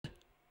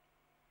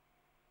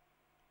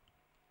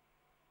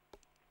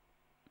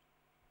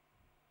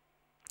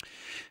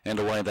And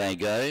away they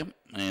go.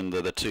 And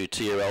the two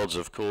 2-year-olds,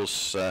 of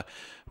course,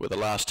 were the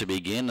last to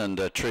begin, and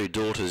True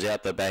Daughter's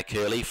out the back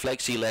early.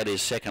 FLEXI Lad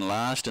is second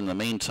last. In the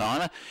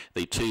meantime,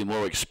 the two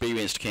more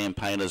experienced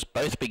campaigners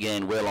both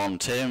began well on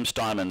terms.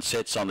 Diamond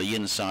Sets on the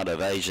inside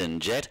of Asian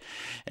Jet,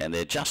 and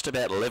they're just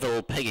about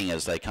level pegging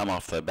as they come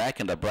off the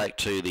back, and a break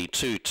to the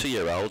two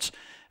 2-year-olds,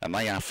 and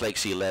they are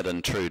FLEXI Lad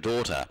and True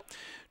Daughter.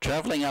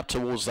 Travelling up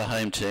towards the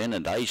home turn,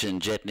 and Asian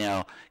Jet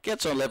now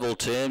gets on level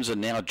terms and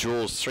now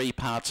draws 3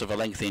 parts of a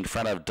length in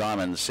front of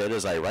Diamond Set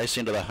as they race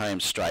into the home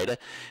straight,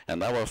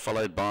 and they were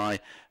followed by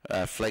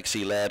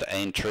FLEXI Lad,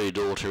 and True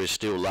Daughter is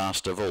still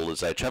last of all as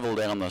they travel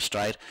down the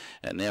straight.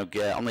 And now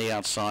on the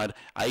outside,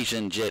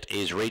 Asian Jet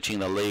is reaching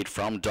the lead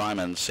from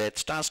Diamond Set,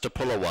 starts to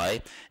pull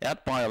away,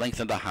 out by a length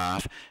and a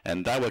half,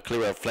 and they were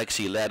clear of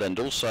FLEXI Lad and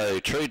also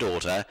True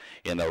Daughter.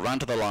 In the run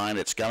to the line,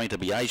 it's going to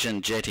be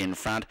Asian Jet in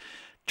front.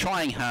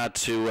 Trying hard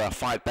to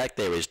fight back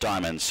there is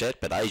Diamond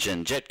Set, but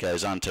Asian Jet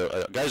goes on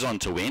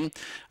to win.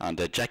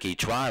 Under Jackie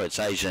CHUAH, it's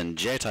Asian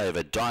Jet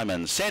over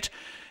Diamond Set,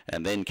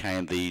 and then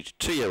came the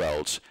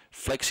 2-year-olds,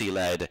 FLEXI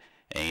Lad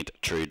and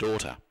True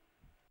Daughter.